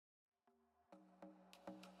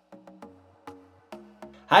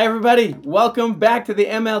Hi, everybody. Welcome back to the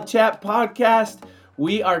ML Chat podcast.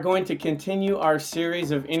 We are going to continue our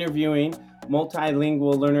series of interviewing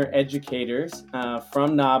multilingual learner educators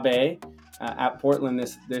from NABE at Portland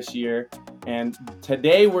this year. And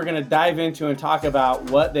today we're going to dive into and talk about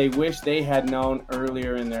what they wish they had known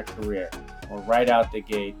earlier in their career or right out the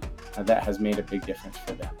gate that has made a big difference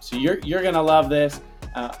for them. So you're going to love this.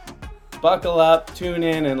 Buckle up, tune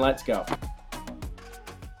in, and let's go.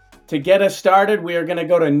 To get us started, we are going to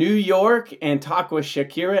go to New York and talk with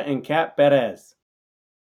Shakira and Kat Perez.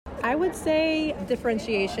 I would say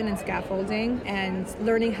differentiation and scaffolding and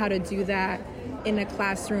learning how to do that in a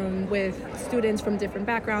classroom with students from different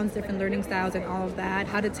backgrounds, different learning styles and all of that.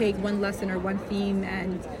 How to take one lesson or one theme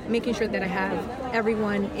and making sure that I have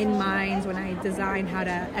everyone in mind when I design how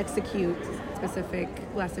to execute a specific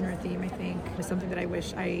lesson or theme, I think is something that I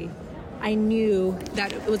wish I knew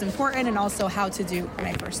that it was important and also how to do when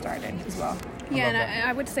I first started as well. Yeah, and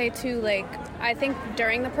I would say too, I think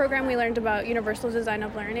during the program we learned about universal design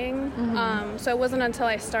of learning. So it wasn't until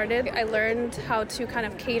I started, I learned how to kind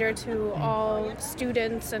of cater to all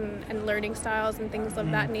students and learning styles and things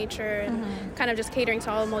of that nature and kind of just catering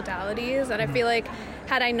to all modalities. And I feel like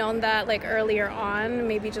had I known that earlier on,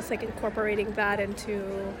 maybe just incorporating that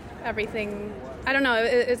into everything, I don't know,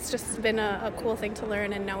 it's just been a cool thing to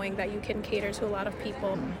learn and knowing that you can cater to a lot of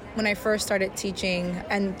people. When I first started teaching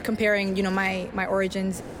and comparing, my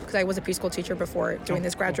origins, because I was a preschool teacher before doing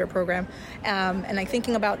this graduate program, and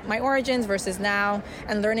thinking about my origins versus now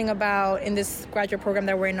and learning about in this graduate program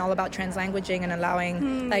that we're in all about translanguaging and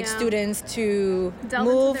allowing students to delve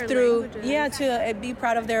move into their through, languages. to be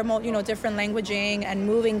proud of their, different languaging and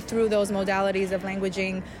moving through those modalities of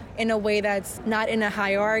languaging in a way that's not in a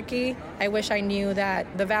hierarchy. I wish I knew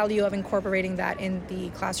that the value of incorporating that in the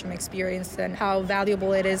classroom experience and how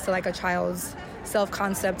valuable it is to a child's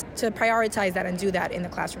self-concept to prioritize that and do that in the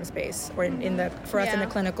classroom space or for us in the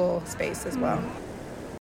clinical space as well.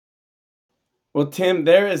 Well, Tim,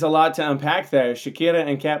 there is a lot to unpack there. Shakira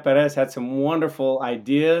and Kat Perez had some wonderful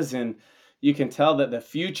ideas, and you can tell that the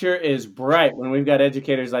future is bright when we've got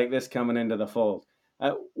educators like this coming into the fold.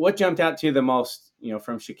 What jumped out to you the most,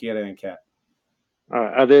 from Shakira and Kat?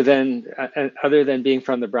 Other than being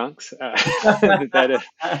from the Bronx, that is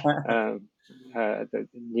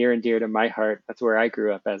near and dear to my heart. That's where I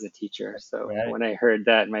grew up as a teacher. So when I heard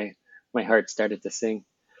that, my heart started to sing.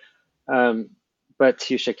 But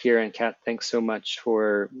to Shakira and Kat, thanks so much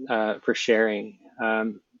for sharing.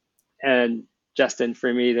 And Justin,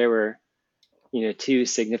 for me, there were two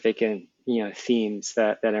significant themes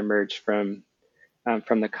that emerged from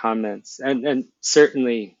the comments, and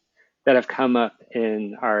certainly that have come up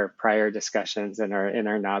in our prior discussions in our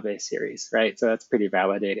NABE series, right? So that's pretty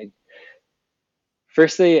validating.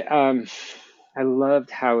 Firstly, I loved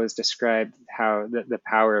how it was described how the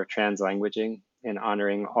power of translanguaging and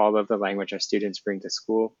honoring all of the language our students bring to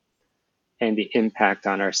school and the impact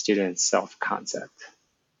on our students' self-concept.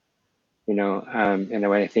 And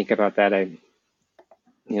when I think about that,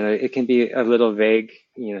 it can be a little vague,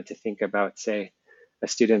 to think about, say, a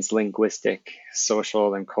student's linguistic,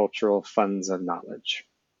 social, and cultural funds of knowledge.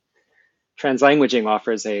 Translanguaging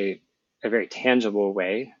offers a very tangible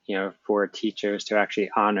way, for teachers to actually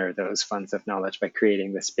honor those funds of knowledge by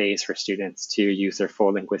creating the space for students to use their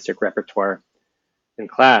full linguistic repertoire in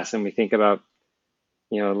class. And we think about,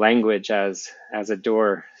 language as a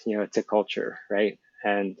door, to culture, right?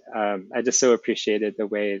 And I just so appreciated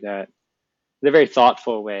the very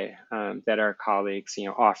thoughtful way that our colleagues,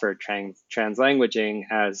 offered translanguaging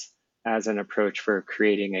as an approach for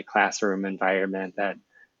creating a classroom environment that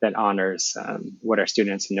honors what our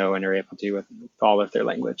students know and are able to do with all of their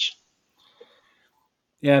language.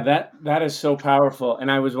 Yeah, that is so powerful.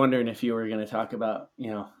 And I was wondering if you were going to talk about,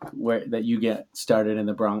 where that you get started in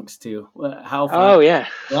the Bronx too. How fun. Oh yeah,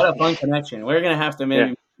 what a fun connection. We're going to have to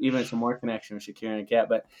maybe even some more connection with Shakira and Kat,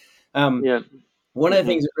 but one of the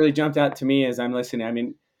things that really jumped out to me as I'm listening, I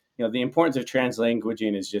mean, the importance of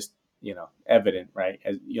translanguaging is just, evident, right?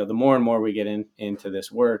 As the more and more we get into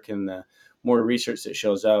this work and the more research that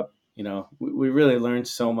shows up, we really learn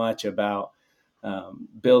so much about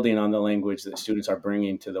building on the language that students are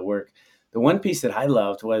bringing to the work. The one piece that I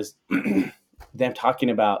loved was them talking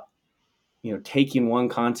about, taking one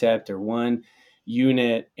concept or one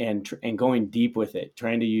unit and going deep with it,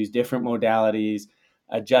 trying to use different modalities,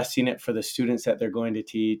 adjusting it for the students that they're going to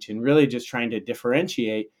teach, and really just trying to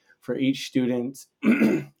differentiate for each student's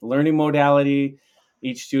learning modality,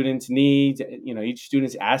 each student's needs, each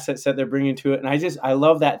student's assets that they're bringing to it. And I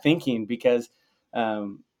love that thinking because,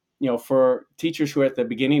 for teachers who are at the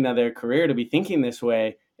beginning of their career to be thinking this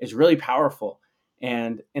way is really powerful.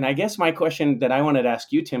 And I guess my question that I wanted to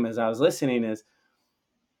ask you, Tim, as I was listening is,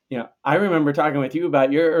 I remember talking with you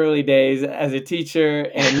about your early days as a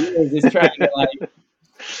teacher, and you were just trying to like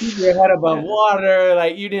keep your head above water.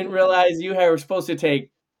 Like you didn't realize you were supposed to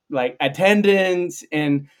take like attendance.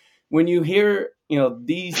 And when you hear,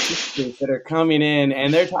 these teachers that are coming in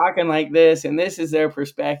and they're talking like this, and this is their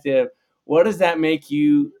perspective, what does that make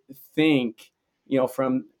you think,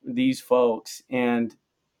 from these folks? And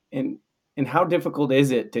how difficult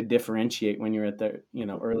is it to differentiate when you're at the,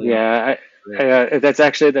 early on? Yeah, that's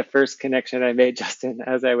actually the first connection I made, Justin,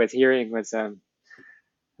 as I was hearing was I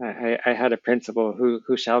had a principal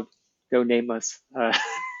who shall go nameless. That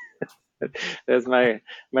was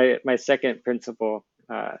my second principal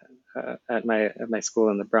at my school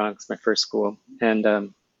in the Bronx, my first school,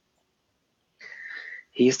 and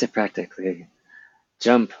he used to practically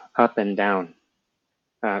jump up and down,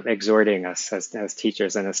 exhorting us as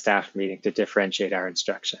teachers in a staff meeting to differentiate our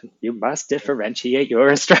instruction. You must differentiate your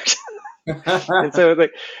instruction. And so,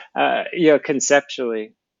 like,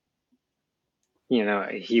 conceptually,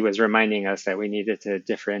 he was reminding us that we needed to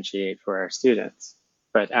differentiate for our students.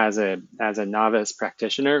 But as a novice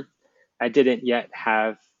practitioner, I didn't yet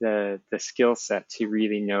have the skill set to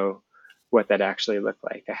really know what that actually looked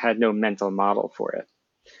like. I had no mental model for it.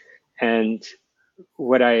 And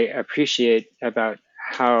what I appreciate about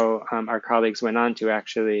how our colleagues went on to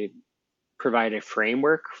actually provide a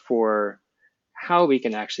framework for how we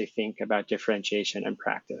can actually think about differentiation and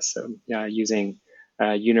practice. So using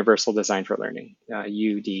Universal Design for Learning,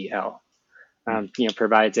 UDL,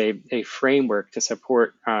 provides a framework to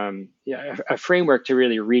support, a framework to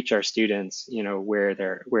really reach our students, where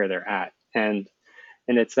they're at. And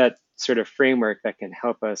it's that sort of framework that can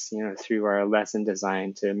help us, through our lesson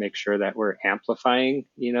design to make sure that we're amplifying,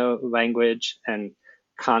 language and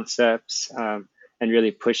concepts, and really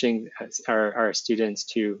pushing our students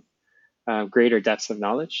to greater depths of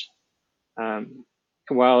knowledge,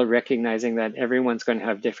 while recognizing that everyone's going to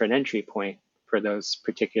have different entry point for those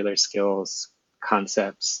particular skills,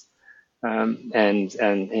 concepts, and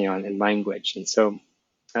language. And so,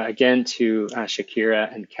 again, to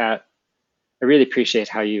Shakira and Kat, I really appreciate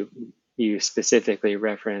how you specifically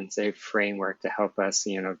reference a framework to help us,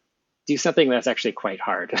 do something that's actually quite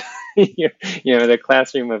hard. The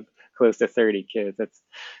classroom of close to 30 kids.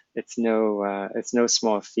 It's no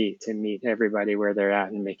small feat to meet everybody where they're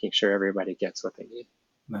at and making sure everybody gets what they need.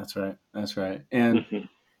 That's right. And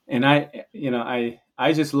and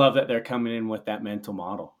I just love that they're coming in with that mental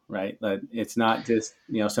model, right? That it's not just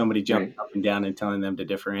somebody jumping up and down and telling them to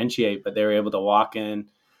differentiate, but they're able to walk in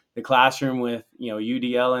the classroom with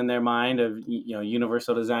UDL in their mind of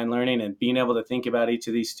universal design learning, and being able to think about each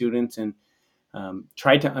of these students and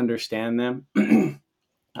try to understand them.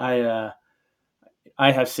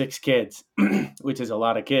 I have 6 kids, which is a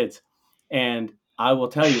lot of kids. And I will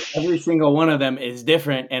tell you, every single one of them is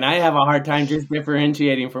different. And I have a hard time just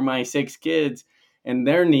differentiating for my 6 kids and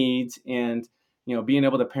their needs, and, being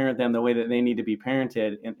able to parent them the way that they need to be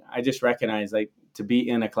parented. And I just recognize, like, to be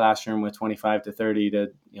in a classroom with 25 to 30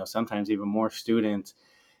 to, sometimes even more students,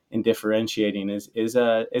 and differentiating is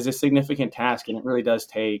a significant task. And it really does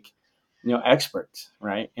take, experts,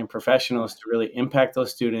 right, and professionals to really impact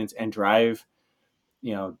those students and drive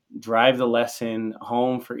the lesson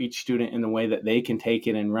home for each student in the way that they can take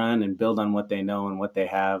it and run and build on what they know and what they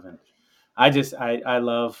have. And I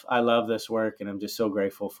love this work, and I'm just so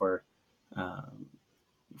grateful for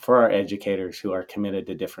our educators who are committed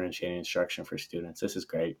to differentiating instruction for students. This is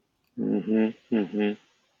great. Yeah,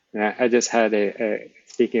 I just had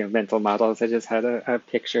speaking of mental models, I just had a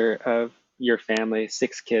picture of your family,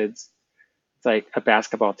 6 kids. It's like a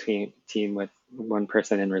basketball team with one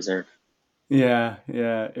person in reserve. Yeah.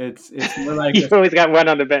 It's more like you always got one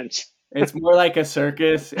on the bench. It's more like a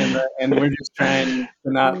circus, and we're just trying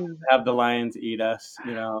to not have the lions eat us,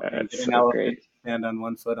 and get an elephant stand on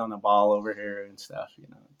one foot on a ball over here and stuff,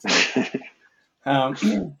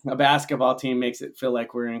 A basketball team makes it feel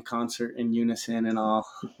like we're in concert, in unison, and all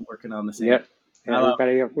working on the same. Yep.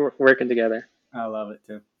 Everybody working together. I love it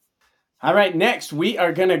too. All right, next we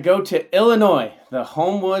are going to go to Illinois, the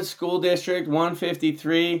Homewood School District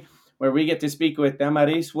 153, where we get to speak with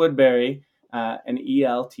Damaris Woodbury, an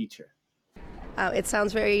EL teacher. It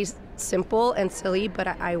sounds very simple and silly, but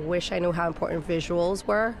I wish I knew how important visuals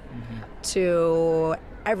were to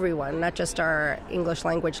everyone, not just our English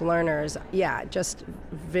language learners. Yeah, just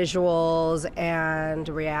visuals and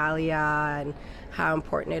realia and how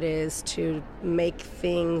important it is to make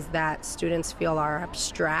things that students feel are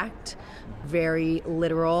abstract very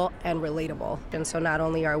literal and relatable. And so not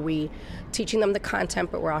only are we teaching them the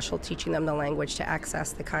content, but we're also teaching them the language to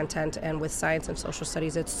access the content. And with science and social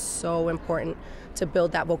studies, it's so important to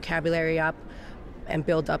build that vocabulary up and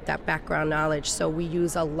build up that background knowledge. So we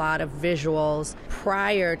use a lot of visuals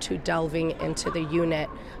prior to delving into the unit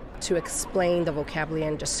to explain the vocabulary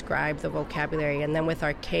and describe the vocabulary. And then with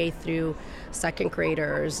our K through second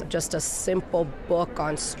graders, just a simple book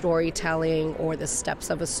on storytelling or the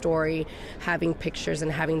steps of a story, having pictures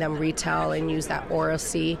and having them retell and use that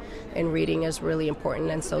oracy in reading is really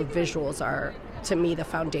important. And so visuals are, to me, the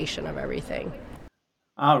foundation of everything.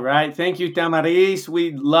 All right. Thank you, Damaris.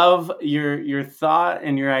 We love your thought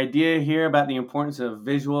and your idea here about the importance of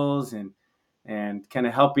visuals and kind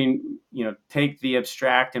of helping, take the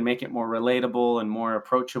abstract and make it more relatable and more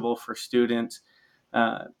approachable for students.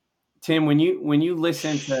 Tim, when you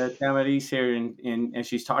listen to Damaris here and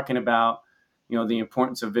she's talking about, the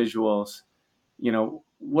importance of visuals,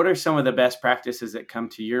 what are some of the best practices that come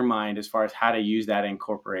to your mind as far as how to use that and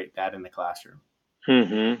incorporate that in the classroom?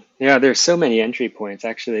 Mm-hmm. Yeah, there's so many entry points.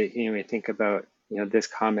 Actually, when you think about this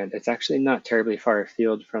comment, it's actually not terribly far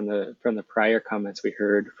afield from the prior comments we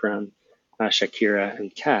heard from Shakira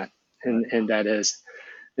and Kat, and that is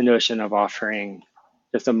the notion of offering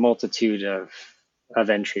just a multitude of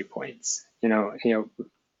entry points.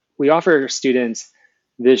 We offer students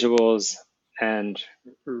visuals and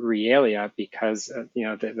realia because of,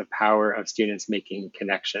 the power of students making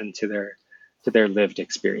connection to their lived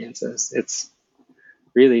experiences. It's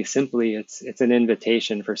really simply, it's an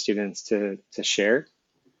invitation for students to share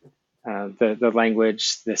the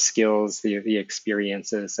language, the skills, the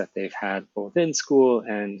experiences that they've had both in school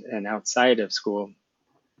and outside of school,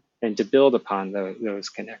 and to build upon those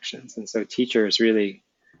connections. And so teachers really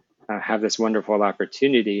have this wonderful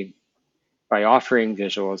opportunity by offering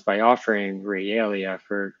visuals, by offering realia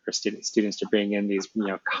for students to bring in these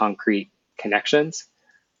concrete connections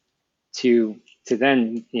to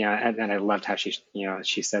then, and I loved how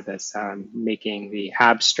she said this, making the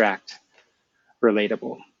abstract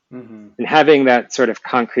relatable. Mm-hmm. And having that sort of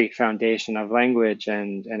concrete foundation of language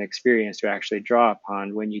and experience to actually draw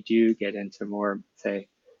upon when you do get into more, say,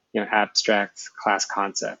 abstract class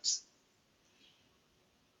concepts.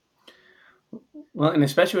 Well, and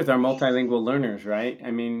especially with our multilingual learners, right?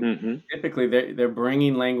 I mean, mm-hmm. Typically they're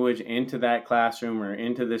bringing language into that classroom or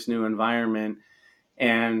into this new environment.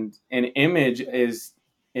 And an image is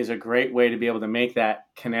a great way to be able to make that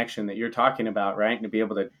connection that you're talking about, right? And to be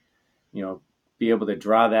able to,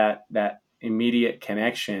 draw that immediate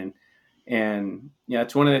connection. And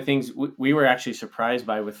it's one of the things we were actually surprised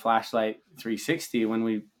by with Flashlight 360 when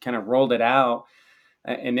we kind of rolled it out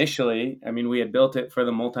initially. I mean, we had built it for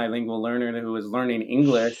the multilingual learner who was learning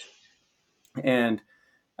English, and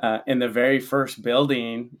in the very first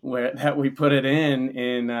building that we put it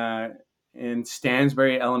in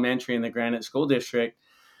Stansbury Elementary in the Granite School District,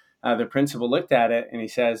 the principal looked at it and he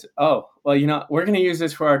says, "Oh, well, we're going to use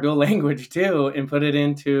this for our dual language too, and put it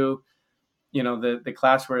into, the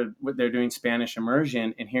class where they're doing Spanish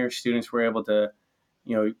immersion. And here students were able to,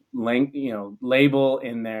 label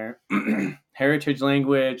in their heritage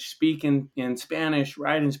language, speak in Spanish,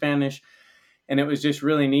 write in Spanish." And it was just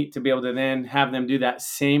really neat to be able to then have them do that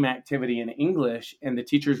same activity in English. And the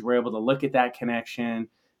teachers were able to look at that connection,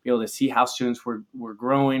 be able to see how students were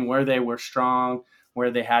growing, where they were strong, where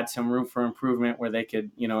they had some room for improvement, where they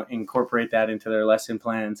could, incorporate that into their lesson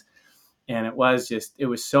plans. And it was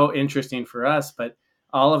so interesting for us, but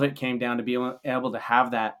all of it came down to being able to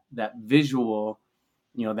have that visual,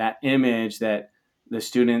 that image that the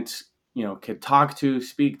students, could talk to,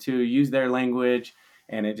 speak to, use their language.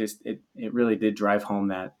 And it really did drive home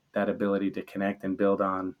that ability to connect and build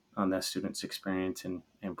on that student's experience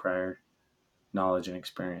and prior knowledge and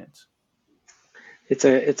experience. It's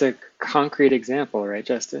a concrete example, right,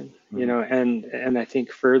 Justin? Mm-hmm. And I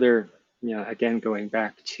think further, again, going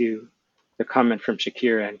back to the comment from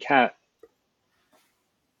Shakira and Kat,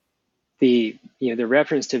 the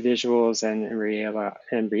reference to visuals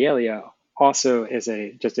and realia also is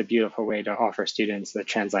just a beautiful way to offer students the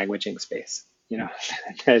translanguaging space.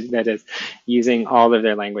 That is using all of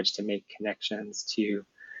their language to make connections to,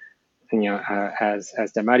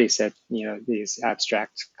 as Damaris said, these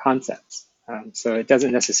abstract concepts. So it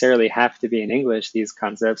doesn't necessarily have to be in English, these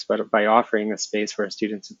concepts, but by offering a space for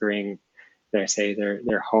students to bring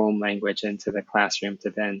their home language into the classroom to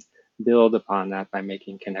then build upon that by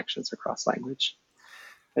making connections across language.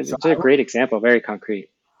 It's a great example, very concrete.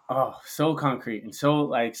 Oh, so concrete and so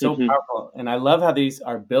powerful. And I love how these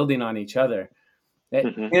are building on each other.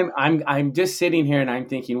 I'm just sitting here and I'm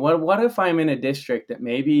thinking, what if I'm in a district that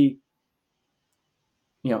maybe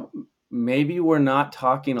we're not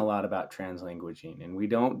talking a lot about translanguaging, and we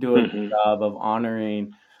don't do a good job of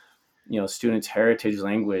honoring, students' heritage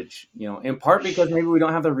language, in part because maybe we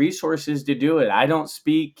don't have the resources to do it. I don't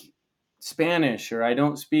speak Spanish, or I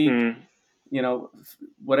don't speak,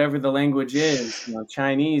 whatever the language is,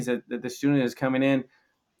 Chinese that the student is coming in,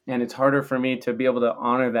 and it's harder for me to be able to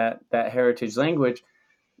honor that heritage language.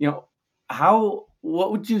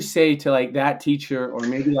 What would you say to like that teacher, or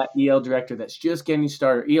maybe that EL director that's just getting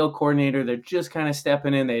started, EL coordinator, they're just kind of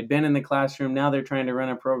stepping in, they'd been in the classroom, now they're trying to run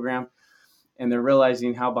a program, and they're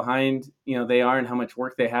realizing how behind, they are and how much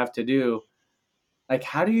work they have to do. Like,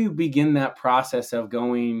 how do you begin that process of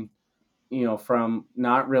going, from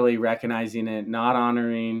not really recognizing it, not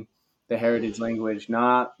honoring the heritage language,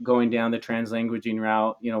 not going down the translanguaging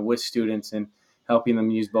route, with students and helping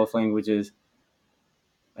them use both languages?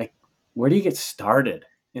 Like, where do you get started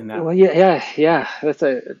in that? Well, yeah. That's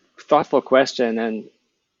a thoughtful question, and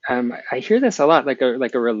I hear this a lot, like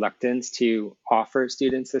a reluctance to offer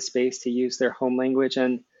students the space to use their home language.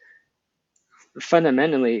 And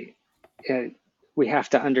fundamentally, we have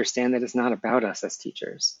to understand that it's not about us as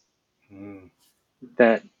teachers.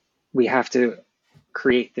 That we have to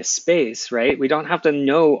create this space, right? We don't have to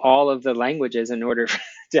know all of the languages in order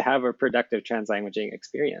to have a productive translanguaging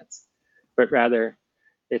experience, but rather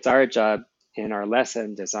it's our job in our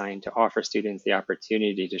lesson design to offer students the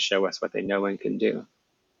opportunity to show us what they know and can do.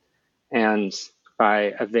 And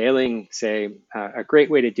by availing, say, a great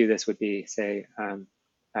way to do this would be, say,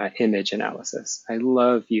 image analysis. I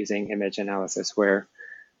love using image analysis, where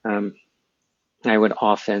I would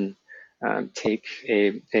often take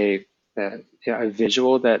a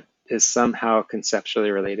visual that is somehow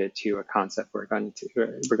conceptually related to a concept we're going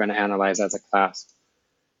to analyze as a class,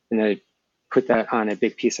 and I put that on a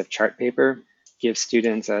big piece of chart paper, give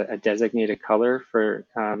students a designated color for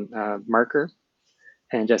marker,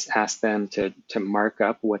 and just ask them to mark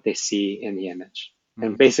up what they see in the image.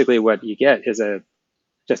 And basically what you get is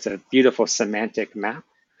just a beautiful semantic map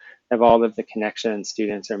of all of the connections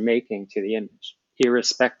students are making to the image,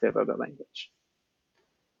 irrespective of the language.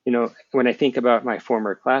 When I think about my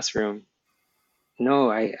former classroom,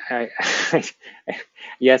 no, I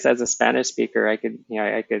yes, as a Spanish speaker, I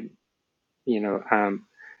could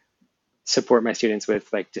support my students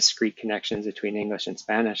with like discrete connections between English and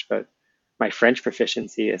Spanish, but my French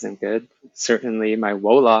proficiency isn't good. Certainly my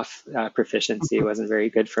Wolof proficiency wasn't very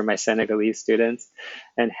good for my Senegalese students.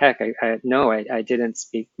 And heck, I didn't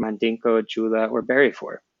speak Mandinko, Jula, or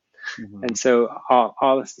Berryfor. And so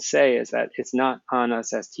all this to say is that it's not on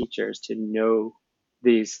us as teachers to know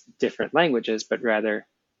these different languages, but rather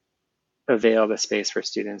avail the space for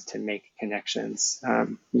students to make connections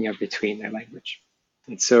between their language.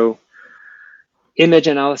 And so image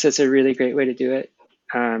analysis is a really great way to do it.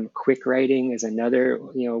 Quick writing is another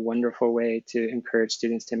wonderful way to encourage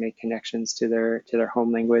students to make connections to their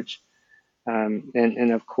home language.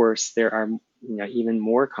 And of course, there are even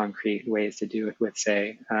more concrete ways to do it with,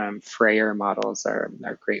 say, Freyer models are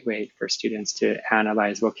a great way for students to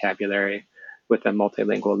analyze vocabulary with a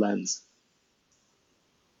multilingual lens.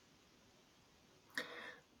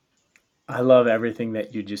 I love everything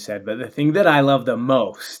that you just said, but the thing that I love the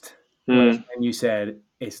most was when you said,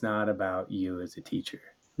 it's not about you as a teacher,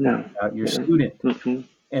 it's about your student.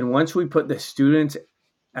 And once we put the students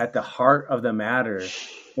at the heart of the matter,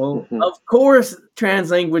 well, of course,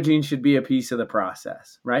 translanguaging should be a piece of the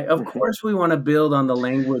process, right? Of course, we want to build on the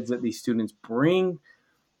language that these students bring,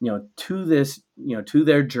 to this, to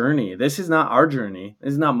their journey. This is not our journey.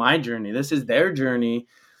 This is not my journey. This is their journey.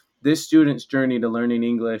 This student's journey to learning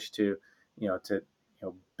English, to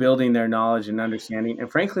building their knowledge and understanding.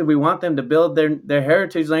 And frankly, we want them to build their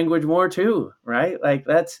heritage language more too, right? Like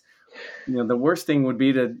that's, the worst thing would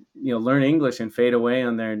be to, learn English and fade away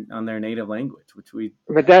on their native language,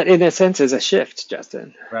 But that in a sense is a shift,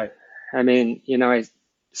 Justin. Right. I mean, I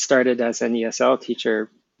started as an ESL teacher,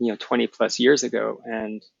 20 plus years ago,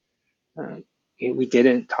 and we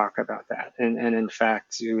didn't talk about that. And in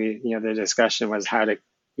fact, the discussion was how to,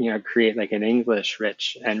 create like an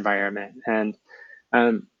English-rich environment. And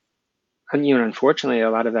unfortunately, a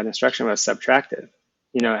lot of that instruction was subtractive.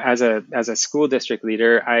 As a school district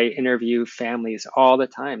leader, I interview families all the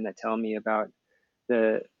time that tell me about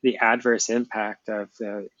the adverse impact of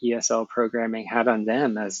the ESL programming had on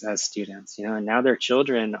them as students. And now their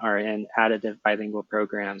children are in additive bilingual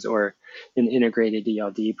programs or in integrated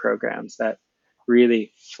ELD programs that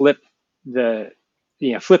really flip the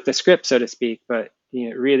flip the script, so to speak, but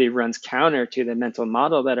it really runs counter to the mental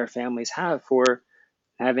model that our families have for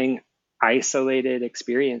having isolated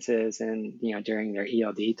experiences and during their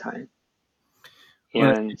ELD time.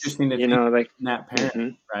 Well, And it's interesting to think that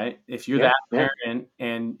parent, right? If you're that parent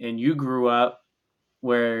and you grew up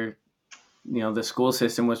where the school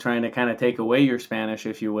system was trying to kind of take away your Spanish,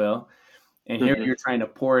 if you will, and here you're trying to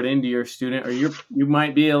pour it into your student, or you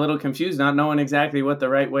might be a little confused, not knowing exactly what the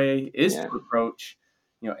right way is to approach,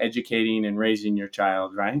 educating and raising your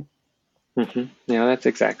child, right? Yeah, that's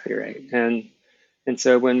exactly right. And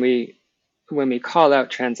so when we call out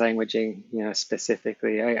translanguaging,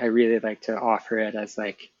 specifically, I really like to offer it as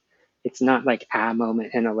it's not like a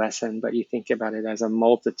moment in a lesson, but you think about it as a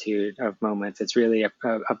multitude of moments. It's really a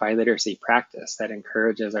biliteracy practice that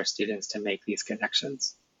encourages our students to make these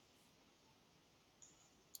connections.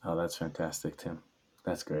 Oh, that's fantastic, Tim.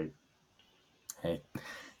 That's great. Hey,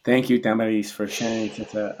 thank you, Damaris, for sharing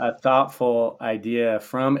such a thoughtful idea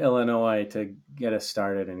from Illinois to get us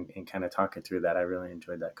started and kind of talk it through that. I really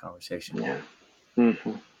enjoyed that conversation. Yeah.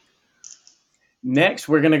 Next,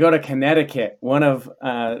 we're going to go to Connecticut, one of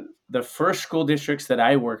the first school districts that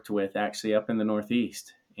I worked with, actually up in the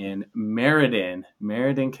Northeast, in Meriden,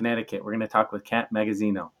 Connecticut. We're going to talk with Kat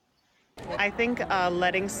Magazzino. I think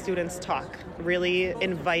letting students talk, really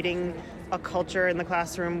inviting a culture in the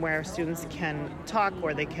classroom where students can talk,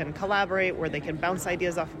 where they can collaborate, where they can bounce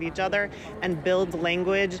ideas off of each other and build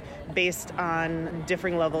language based on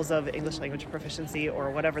differing levels of English language proficiency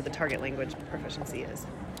or whatever the target language proficiency is.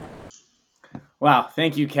 Wow.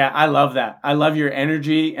 Thank you, Kat. I love that. I love your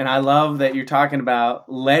energy, and I love that you're talking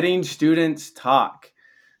about letting students talk,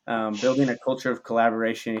 building a culture of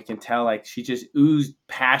collaboration. You can tell she just oozed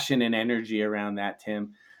passion and energy around that,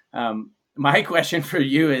 Tim. My question for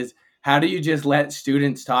you is, how do you just let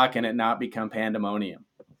students talk and it not become pandemonium?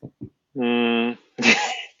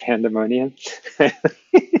 Pandemonium.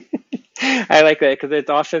 I like that because it's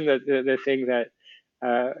often the thing that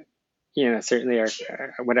certainly are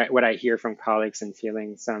what I hear from colleagues and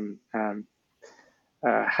feeling some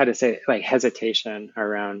how to say it, hesitation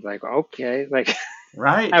around okay,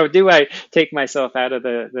 right, how do I take myself out of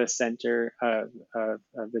the center of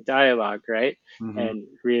the dialogue, right? And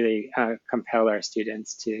really compel our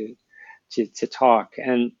students to talk.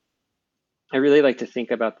 And I really like to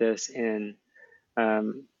think about this through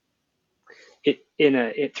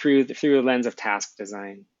the lens of task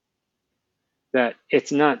design. That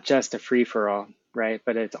it's not just a free-for-all, right?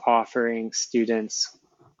 But it's offering students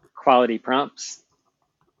quality prompts,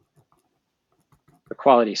 a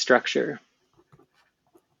quality structure,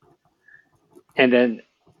 and then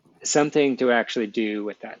something to actually do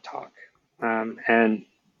with that talk. And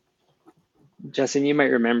Justin, you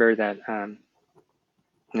might remember that a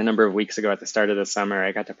number of weeks ago at the start of the summer,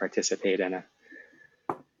 I got to participate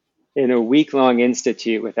in a week-long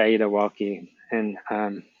institute with Aida Walke, and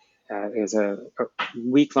it was a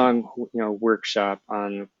week-long workshop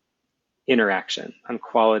on interaction, on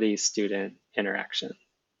quality student interaction.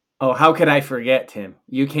 Oh, how could I forget, Tim?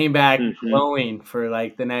 You came back glowing for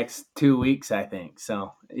the next 2 weeks, I think.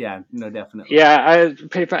 So yeah, no, definitely. Yeah,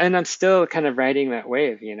 and I'm still kind of riding that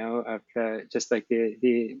wave, of just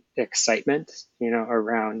the excitement,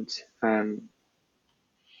 around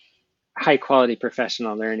high quality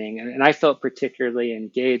professional learning, and I felt particularly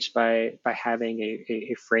engaged by having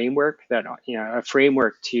a framework a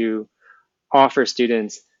framework to offer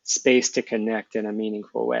students space to connect in a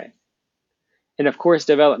meaningful way. And of course,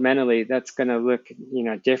 developmentally, that's going to look,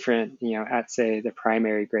 different, at say the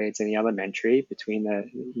primary grades in the elementary between the,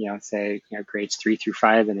 grades 3 through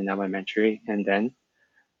 5 in an elementary, and then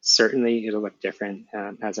certainly it'll look different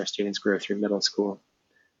as our students grow through middle school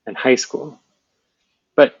and high school.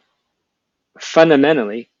 But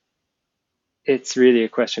fundamentally, it's really a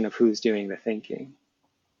question of who's doing the thinking.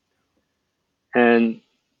 And,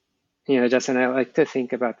 Justin, I like to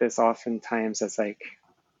think about this oftentimes as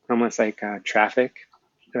almost like traffic,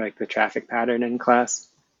 like the traffic pattern in class.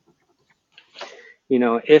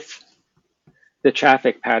 If the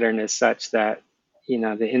traffic pattern is such that,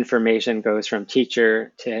 the information goes from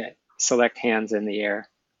teacher to select hands in the air,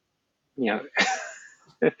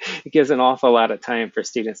 it gives an awful lot of time for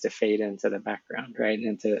students to fade into the background, right,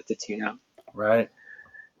 and to tune out. Right.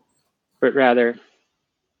 But rather,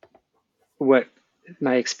 what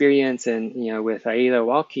my experience and with Aida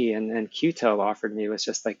Walke and QTEL offered me was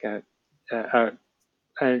just a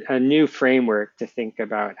new framework to think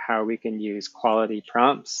about how we can use quality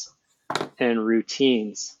prompts and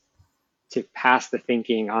routines to pass the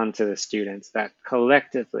thinking on to the students that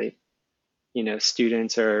collectively,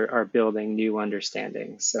 students are building new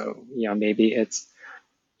understandings. So, maybe it's,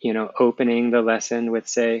 opening the lesson with,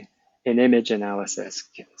 say, an image analysis.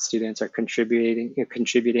 Students are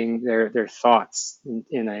contributing their thoughts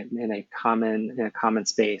in a common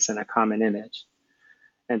space and a common image.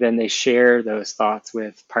 And then they share those thoughts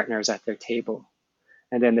with partners at their table.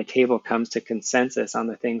 And then the table comes to consensus on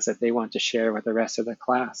the things that they want to share with the rest of the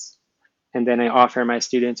class. And then I offer my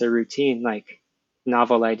students a routine like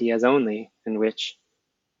novel ideas only, in which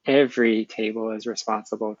every table is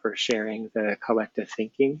responsible for sharing the collective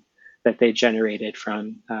thinking that they generated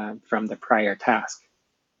from the prior task.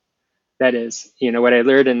 That is, what I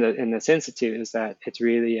learned in this institute is that it's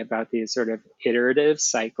really about these sort of iterative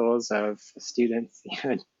cycles of students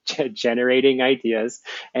generating ideas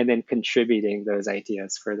and then contributing those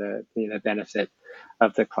ideas for the benefit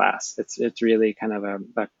of the class. It's really kind of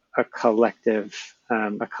a collective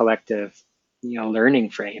learning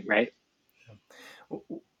frame, right?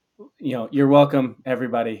 You're welcome,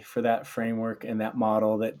 everybody, for that framework and that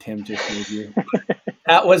model that Tim just gave you.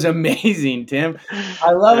 That was amazing, Tim.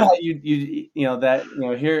 I love how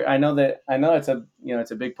here. I know it's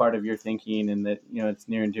a big part of your thinking, and that it's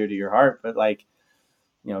near and dear to your heart. But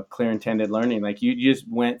clear intended learning, like you just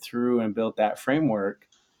went through and built that framework,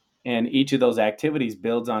 and each of those activities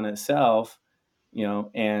builds on itself.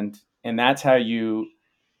 And that's how you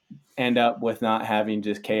end up with not having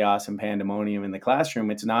just chaos and pandemonium in the classroom.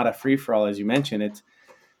 It's not a free for all, as you mentioned.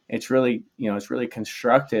 It's really, it's really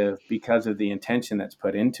constructive because of the intention that's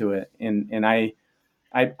put into it. And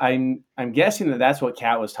I'm guessing that that's what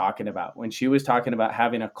Kat was talking about when she was talking about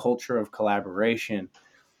having a culture of collaboration.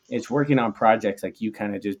 It's working on projects like you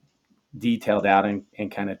kind of just detailed out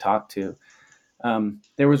and kind of talked to.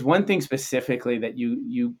 There was one thing specifically that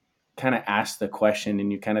you kind of asked the question,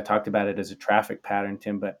 and you kind of talked about it as a traffic pattern,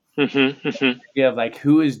 Tim, but you have like,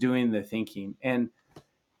 who is doing the thinking? And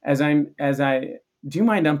do you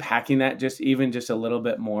mind unpacking that just a little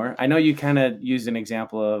bit more? I know you kind of used an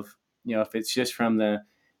example of, if it's just from the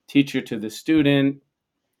teacher to the student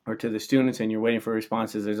or to the students and you're waiting for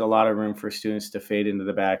responses, there's a lot of room for students to fade into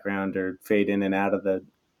the background or fade in and out of the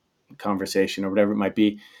conversation or whatever it might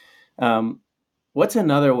be. What's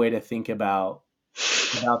another way to think about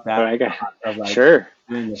that? Sure.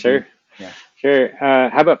 Yeah. Sure.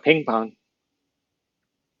 How about ping pong?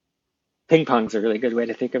 Ping pong's a really good way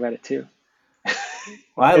to think about it too.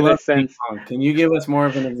 Well, I love ping pong. Can you give us more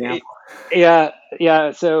of an example?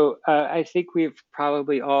 Yeah. So I think we've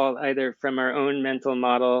probably all, either from our own mental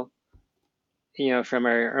model,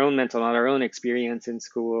 our own experience in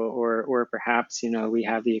school, or perhaps, we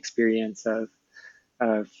have the experience of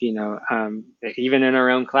even in our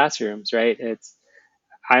own classrooms, right?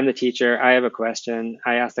 I'm the teacher, I have a question,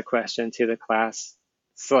 I ask the question to the class,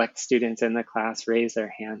 select students in the class raise their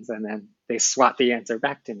hands, and then they swat the answer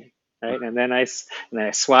back to me, right? And then I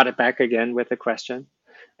swat it back again with a question,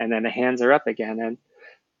 and then the hands are up again,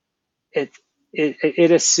 and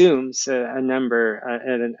it assumes a number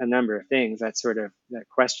of things. That sort of that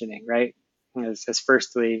questioning, right? As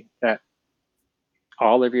firstly, that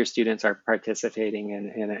all of your students are participating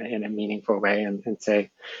in a meaningful way, and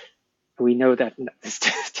say, we know that it's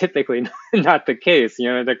typically not the case.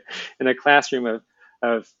 In a classroom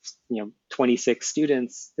of 26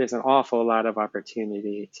 students, there's an awful lot of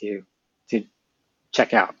opportunity to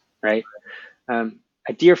check out, right? A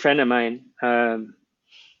dear friend of mine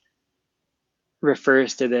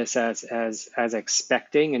refers to this as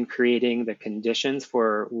expecting and creating the conditions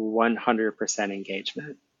for 100%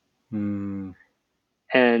 engagement.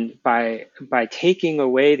 And by taking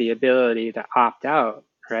away the ability to opt out,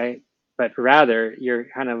 right? But rather you're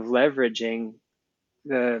kind of leveraging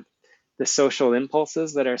the social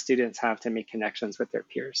impulses that our students have to make connections with their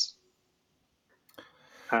peers.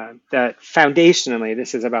 That foundationally,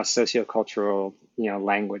 this is about sociocultural,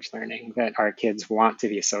 language learning, that our kids want to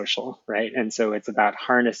be social, right? And so it's about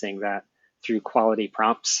harnessing that through quality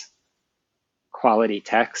prompts, quality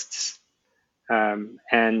texts,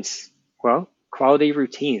 and quality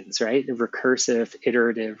routines, right? Recursive,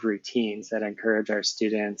 iterative routines that encourage our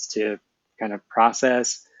students to kind of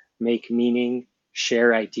process, make meaning,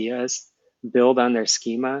 share ideas, build on their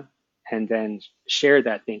schema, and then share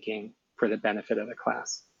that thinking for the benefit of the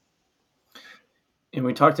class. And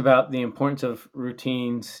we talked about the importance of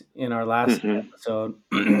routines in our last episode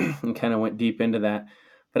and kind of went deep into that.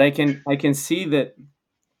 But I can see that,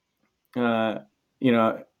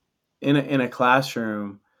 in a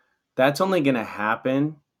classroom, that's only going to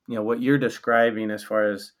happen. What you're describing as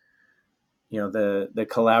far as, the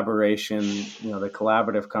collaboration, the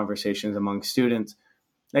collaborative conversations among students,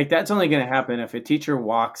 like that's only going to happen if a teacher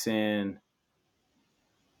walks in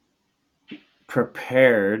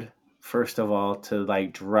prepared, first of all, to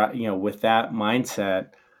with that mindset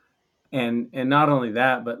and not only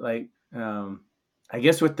that, but like, I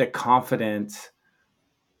guess with the confidence,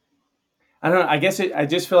 I don't know. I guess I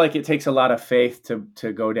just feel like it takes a lot of faith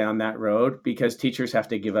to go down that road, because teachers have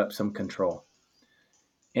to give up some control,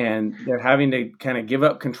 and they're having to kind of give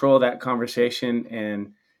up control of that conversation,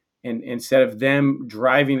 and instead of them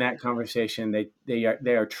driving that conversation, they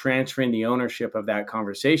are transferring the ownership of that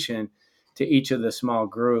conversation to each of the small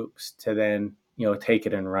groups to then, take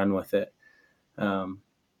it and run with it.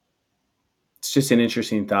 It's just an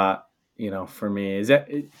interesting thought, for me. Is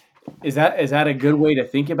that a good way to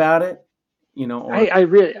think about it? Or I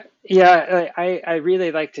really, yeah, I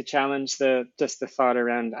really like to challenge just the thought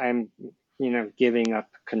around I'm, giving up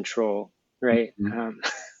control, right?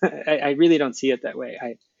 I really don't see it that way.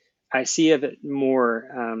 I see it more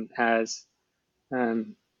um, as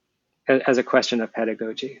a question of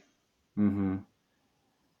pedagogy.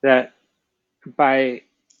 That by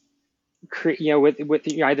with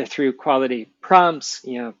either through quality prompts,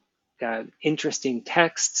 interesting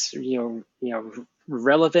texts,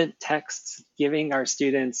 relevant texts, giving our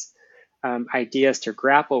students ideas to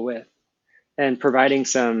grapple with, and providing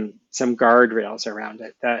some guardrails around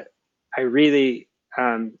it. That I really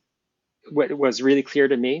what was really clear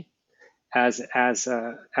to me as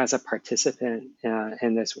a participant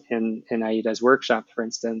in Aida's workshop, for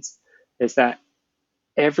instance, is that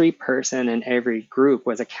every person in every group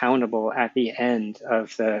was accountable at the end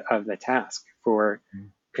of the task for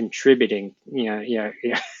contributing,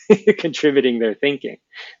 contributing their thinking,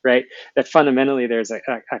 right? That fundamentally there's a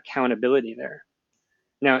accountability there.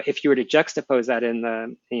 Now, if you were to juxtapose that in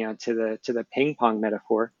to the ping pong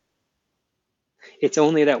metaphor, it's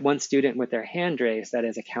only that one student with their hand raised that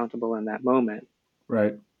is accountable in that moment.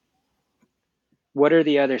 Right. What are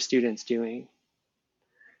the other students doing?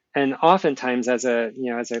 And oftentimes, as a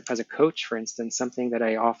coach, for instance, something that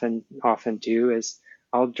I often do is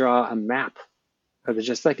I'll draw a map, or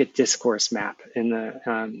just like a discourse map in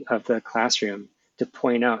the of the classroom to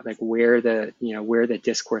point out like where the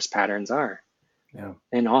discourse patterns are. Yeah.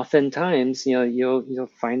 And oftentimes, you'll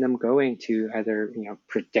find them going to either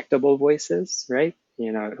predictable voices, right?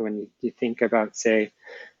 When you think about, say,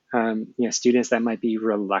 students that might be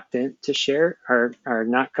reluctant to share are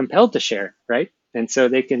not compelled to share, right? And so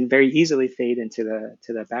they can very easily fade into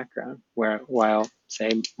the background, while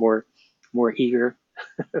say more eager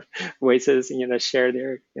voices share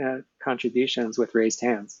their contributions with raised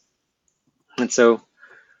hands. And so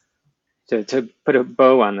to put a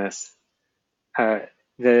bow on this, that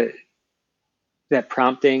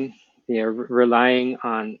prompting, relying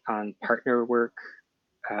on partner work,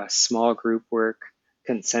 small group work,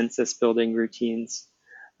 consensus building routines.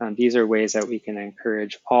 These are ways that we can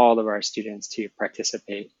encourage all of our students to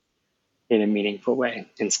participate in a meaningful way,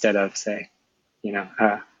 instead of, say,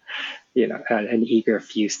 an eager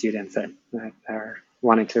few students that are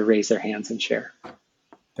wanting to raise their hands and share.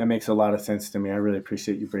 That makes a lot of sense to me. I really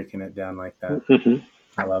appreciate you breaking it down like that.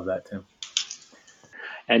 I love that, Tim.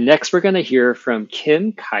 And next, we're going to hear from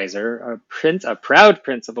Kim Kaiser, a proud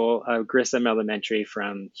principal of Grissom Elementary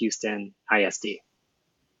from Houston ISD.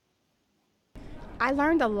 I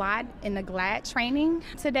learned a lot in the GLAD training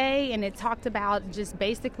today, and it talked about just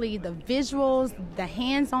basically the visuals, the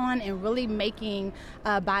hands-on, and really making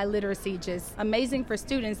biliteracy just amazing for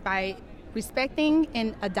students by respecting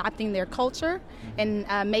and adopting their culture and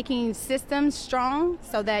making systems strong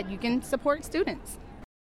so that you can support students.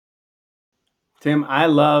 Tim, I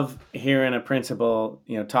love hearing a principal,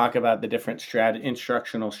 talk about the different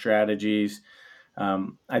instructional strategies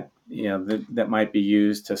that might be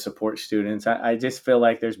used to support students. I just feel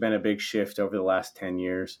like there's been a big shift over the last 10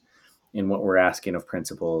 years in what we're asking of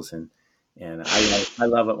principals, and I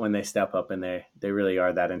love it when they step up and they really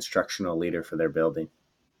are that instructional leader for their building.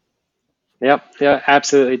 Yep, yeah,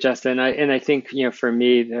 absolutely, Justin. I think for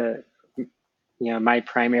me, my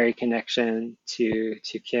primary connection to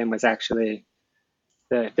Kim was actually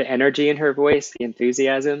the energy in her voice, the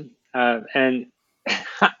enthusiasm, and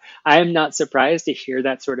I am not surprised to hear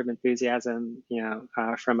that sort of enthusiasm,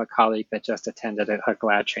 from a colleague that just attended a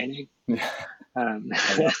GLAD training.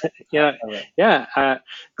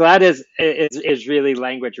 GLAD is really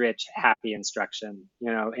language rich, happy instruction.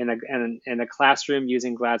 In a classroom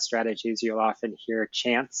using GLAD strategies, you'll often hear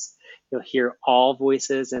chants. You'll hear all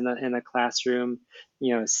voices in a classroom,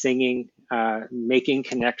 singing, making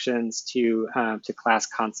connections to class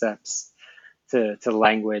concepts, to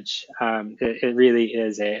language. It really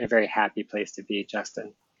is a very happy place to be,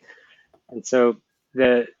 Justin. And so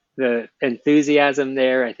the enthusiasm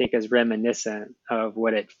there, I think, is reminiscent of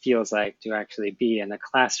what it feels like to actually be in a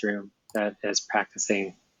classroom that is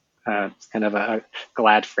practicing kind of a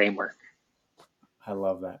GLAD framework. I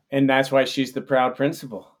love that. And that's why she's the proud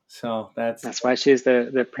principal. So that's why she's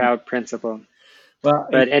the proud principal. Well,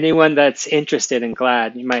 but anyone that's interested in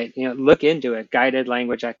GLAD, you might look into it. Guided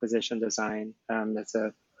language acquisition design. That's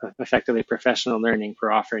a effectively professional learning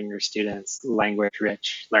for offering your students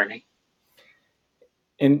language-rich learning.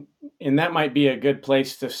 And that might be a good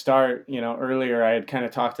place to start. Earlier I had kind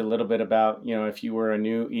of talked a little bit about, if you were a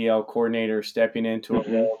new EL coordinator stepping into a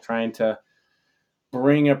role, trying to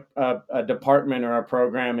bring a department or a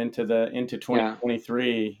program into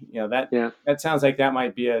 2023, that sounds like that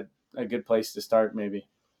might be a good place to start, maybe.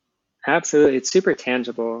 Absolutely. It's super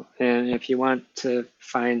tangible. And if you want to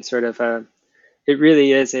find sort of it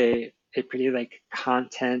really is a pretty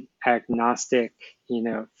content agnostic,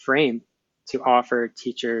 frame to offer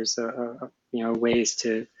teachers, ways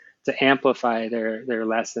to amplify their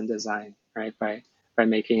lesson design, right? By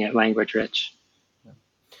making it language rich.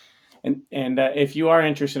 And if you are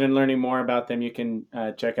interested in learning more about them, you can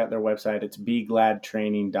check out their website. It's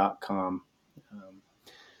begladtraining.com.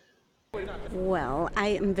 Well, I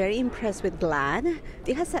am very impressed with GLAD.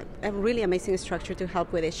 It has a really amazing structure to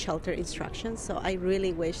help with the shelter instruction, so I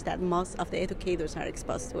really wish that most of the educators are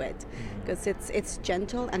exposed to it, because it's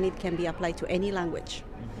gentle and it can be applied to any language.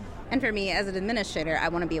 And for me, as an administrator, I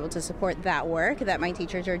want to be able to support that work that my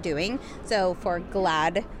teachers are doing. So for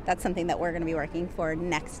GLAD, that's something that we're going to be working for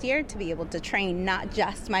next year, to be able to train not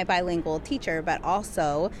just my bilingual teacher, but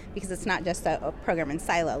also, because it's not just a program in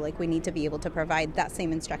silo, we need to be able to provide that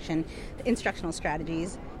same instructional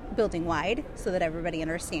strategies building wide, so that everybody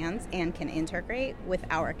understands and can integrate with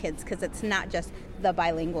our kids, because it's not just the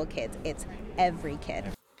bilingual kids, it's every kid.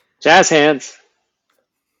 Jazz hands.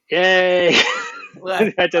 Yay!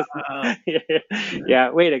 I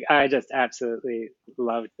just absolutely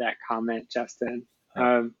loved that comment, Justin.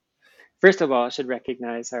 First of all, I should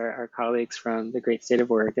recognize our colleagues from the great state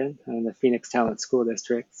of Oregon and the Phoenix Talent School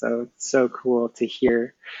District. So it's so cool to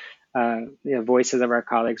hear voices of our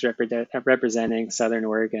colleagues representing Southern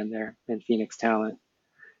Oregon there in Phoenix Talent.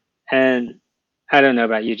 And I don't know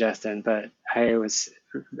about you, Justin, but I was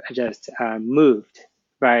just moved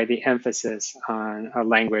by the emphasis on a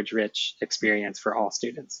language-rich experience for all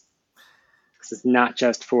students. This is not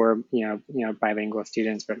just for bilingual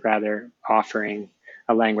students, but rather offering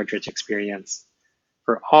a language-rich experience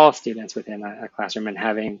for all students within a classroom, and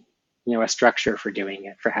having a structure for doing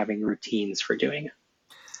it, for having routines for doing it.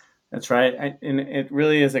 That's right, and it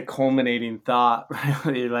really is a culminating thought,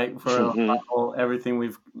 right? For everything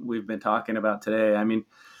we've been talking about today. I mean.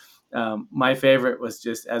 My favorite was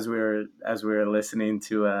just as we were listening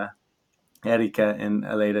to Erika and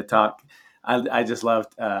Aleida talk. I just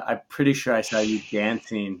loved. I'm pretty sure I saw you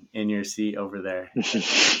dancing in your seat over there.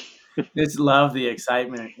 Just love the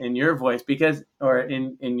excitement in your voice, or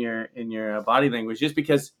in your body language, just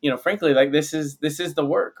because frankly, this is the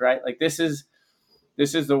work, right? This is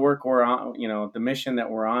the work we're on. The mission that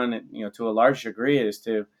we're on. To a large degree is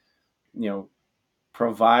to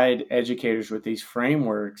provide educators with these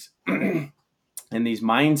frameworks and these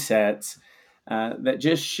mindsets that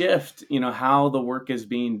just shift, how the work is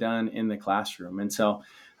being done in the classroom. And so,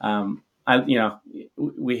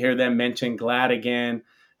 we hear them mention GLAD again,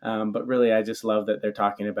 but really, I just love that they're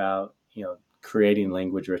talking about, creating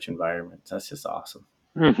language-rich environments. That's just awesome.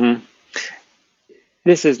 Mm-hmm.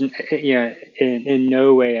 This is, in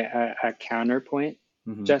no way a counterpoint,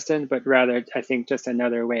 Justin, but rather, I think, just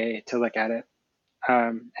another way to look at it.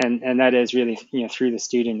 And that is really, through the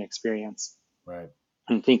student experience, right?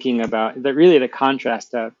 And thinking about the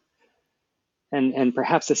contrast of, and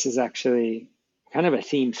perhaps this is actually kind of a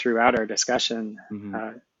theme throughout our discussion,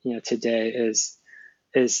 today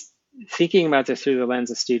is thinking about this through the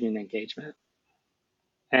lens of student engagement,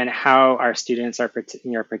 and how our students are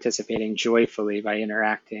participating joyfully by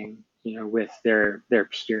interacting, with their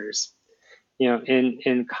peers,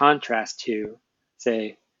 in contrast to,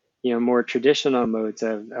 say, more traditional modes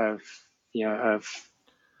of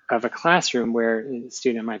a classroom where the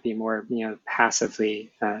student might be more,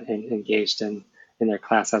 passively engaged in their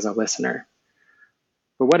class as a listener.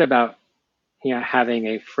 But what about, having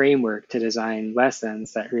a framework to design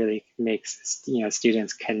lessons that really makes,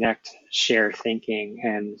 students connect, share thinking,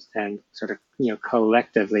 and sort of,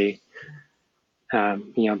 collectively,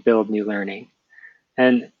 build new learning.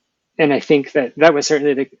 And I think that was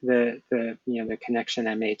certainly the connection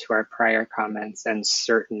I made to our prior comments, and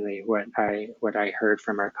certainly what I heard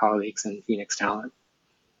from our colleagues in Phoenix Talent.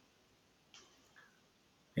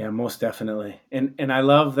 Yeah, most definitely. And I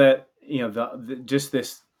love that, just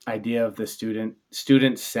this idea of the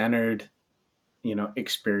student-centered,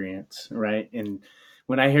 experience, right? And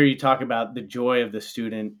when I hear you talk about the joy of the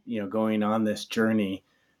student, going on this journey,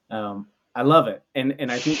 I love it.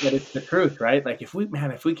 And I think that it's the truth, right? Like if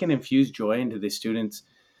we can infuse joy into the students'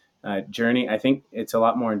 journey, I think it's a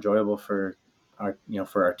lot more enjoyable for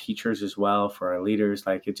for our teachers as well, for our leaders.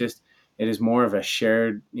 Like it is more of a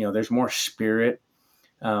shared, there's more spirit.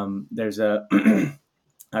 There's a,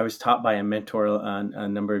 I was taught by a mentor a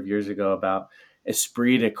number of years ago about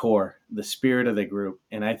esprit de corps, the spirit of the group.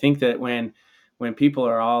 And I think that when people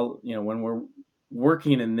are all, when we're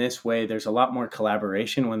working in this way, there's a lot more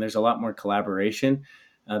collaboration. When there's a lot more collaboration,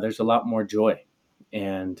 there's a lot more joy.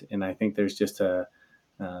 And I think there's just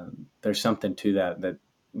there's something to that,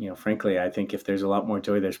 frankly, I think if there's a lot more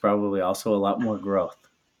joy, there's probably also a lot more growth.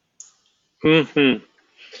 Mm-hmm.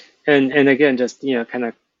 And again, just, kind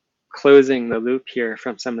of closing the loop here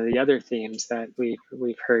from some of the other themes that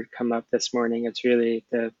we've heard come up this morning. It's really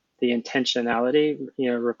the intentionality,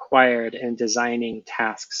 required in designing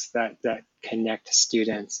tasks that connect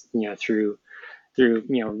students, through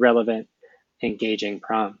relevant, engaging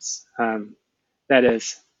prompts. That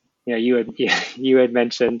is, you had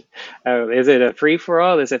mentioned, is it a free for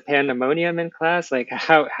all? Is it pandemonium in class? Like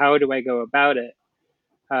how do I go about it?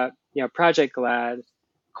 Project GLAD,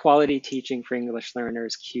 quality teaching for English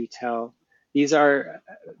learners, QTEL. These are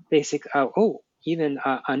basic, even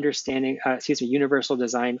understanding, universal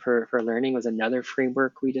design for learning was another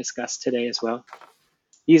framework we discussed today as well.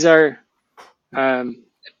 These are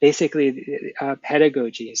basically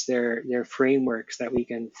pedagogies. They're frameworks that we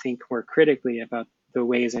can think more critically about the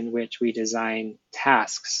ways in which we design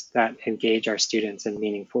tasks that engage our students in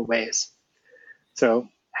meaningful ways. So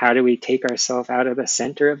how do we take ourselves out of the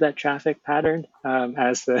center of that traffic pattern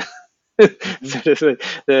as the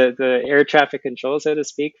the air traffic control, so to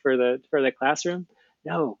speak, for the classroom?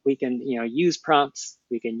 No, we can use prompts,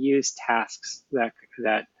 we can use tasks that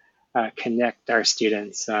connect our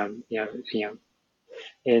students,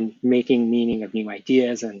 in making meaning of new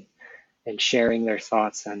ideas and sharing their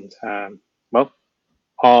thoughts, and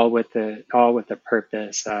all with the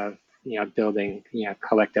purpose of building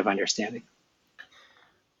collective understanding.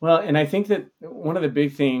 Well, and I think that one of the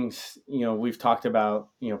big things, we've talked about,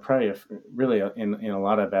 probably really in a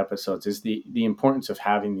lot of episodes is the importance of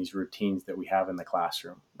having these routines that we have in the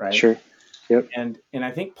classroom, right? Sure. Yep. And I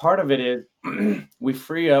think part of it is we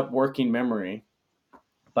free up working memory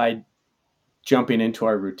by jumping into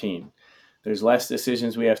our routine. There's less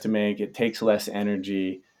decisions we have to make. It takes less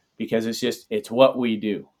energy because it's what we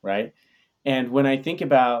do, right? And when I think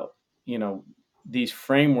about, these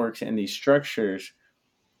frameworks and these structures,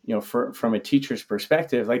 from a teacher's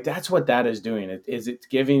perspective, like that's what that is doing. It's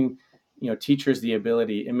giving, teachers the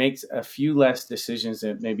ability. It makes a few less decisions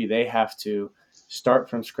that maybe they have to start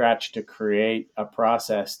from scratch to create a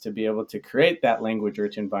process to be able to create that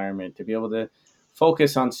language-rich environment, to be able to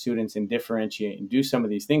focus on students and differentiate and do some of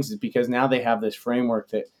these things, is because now they have this framework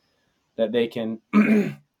that they can,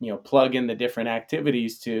 plug in the different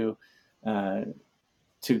activities to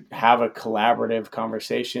have a collaborative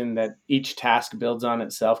conversation that each task builds on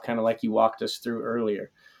itself, kind of like you walked us through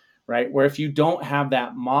earlier, right? Where if you don't have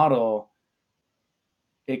that model,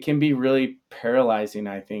 it can be really paralyzing,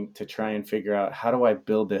 I think, to try and figure out how do I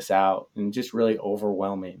build this out, and just really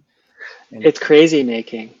overwhelming. It's crazy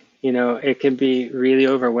making. It can be really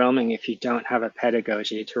overwhelming if you don't have a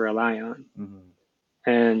pedagogy to rely on. Mm-hmm.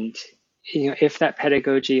 And if that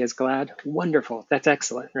pedagogy is GLAD, wonderful. That's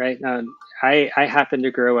excellent, right? I happen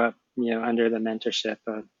to grow up, under the mentorship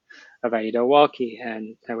of Aida Walke,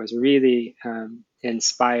 and I was really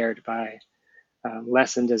inspired by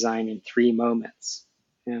lesson design in 3 moments.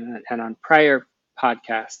 And on prior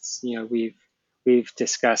podcasts, we've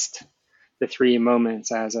discussed the 3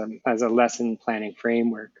 moments as a lesson planning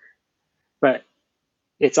framework, but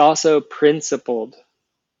it's also principled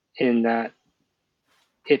in that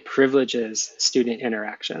it privileges student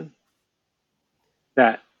interaction,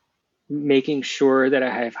 that making sure that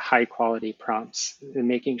I have high quality prompts and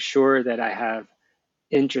making sure that I have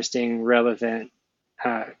interesting, relevant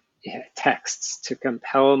texts to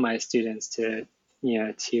compel my students to,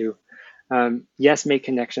 yes, make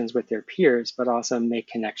connections with their peers, but also make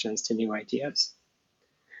connections to new ideas.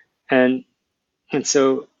 And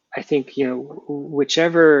so I think,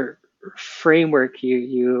 whichever framework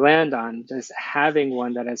you land on, just having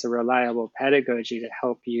one that has a reliable pedagogy to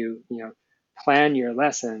help you, plan your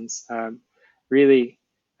lessons, really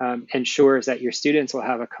ensures that your students will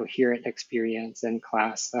have a coherent experience in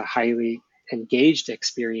class, a highly engaged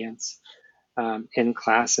experience in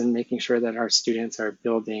class, and making sure that our students are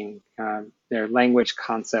building their language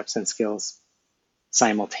concepts and skills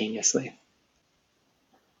simultaneously.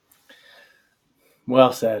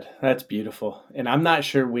 Well said. That's beautiful. And I'm not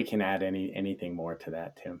sure we can add anything more to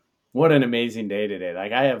that, Tim. what an amazing day today.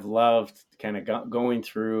 Like, I have loved kind of going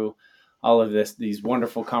through all of these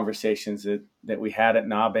wonderful conversations that we had at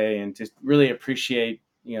NABE, and just really appreciate,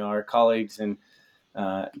 our colleagues and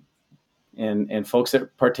folks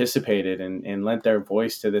that participated and lent their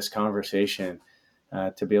voice to this conversation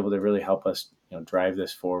to be able to really help us, drive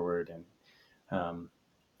this forward. And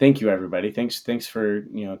thank you, everybody. Thanks for,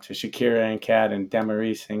 to Shakira and Kat and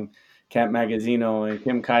Damaris and Kat Magazzino and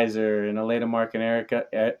Kim Kaiser and Aleda Mark and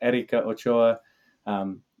Erika Ochoa.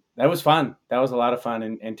 That was fun. That was a lot of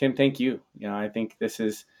fun. And Tim, thank you. I think this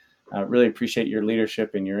is really appreciate your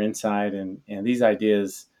leadership and your insight, and these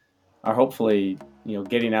ideas are hopefully,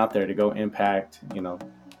 getting out there to go impact,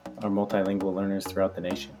 our multilingual learners throughout the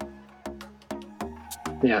nation.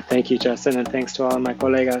 Yeah, thank you, Justin, and thanks to all of my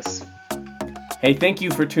colegas. Hey, thank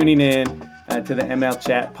you for tuning in to the ML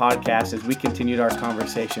Chat podcast as we continued our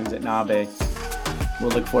conversations at NABE.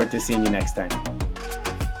 We'll look forward to seeing you next time.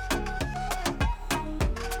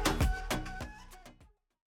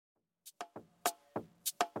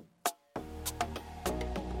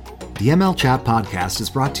 The ML Chat podcast is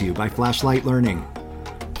brought to you by Flashlight Learning.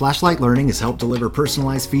 Flashlight Learning has helped deliver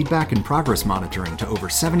personalized feedback and progress monitoring to over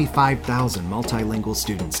 75,000 multilingual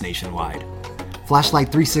students nationwide. Flashlight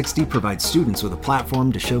 360 provides students with a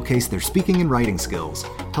platform to showcase their speaking and writing skills,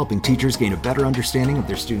 helping teachers gain a better understanding of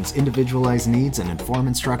their students' individualized needs and inform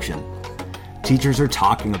instruction. Teachers are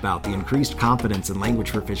talking about the increased confidence and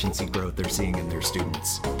language proficiency growth they're seeing in their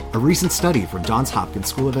students. A recent study from Johns Hopkins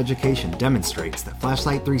School of Education demonstrates that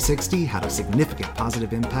Flashlight 360 had a significant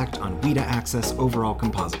positive impact on WIDA Access overall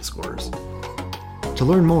composite scores. To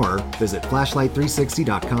learn more, visit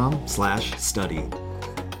flashlight360.com/study.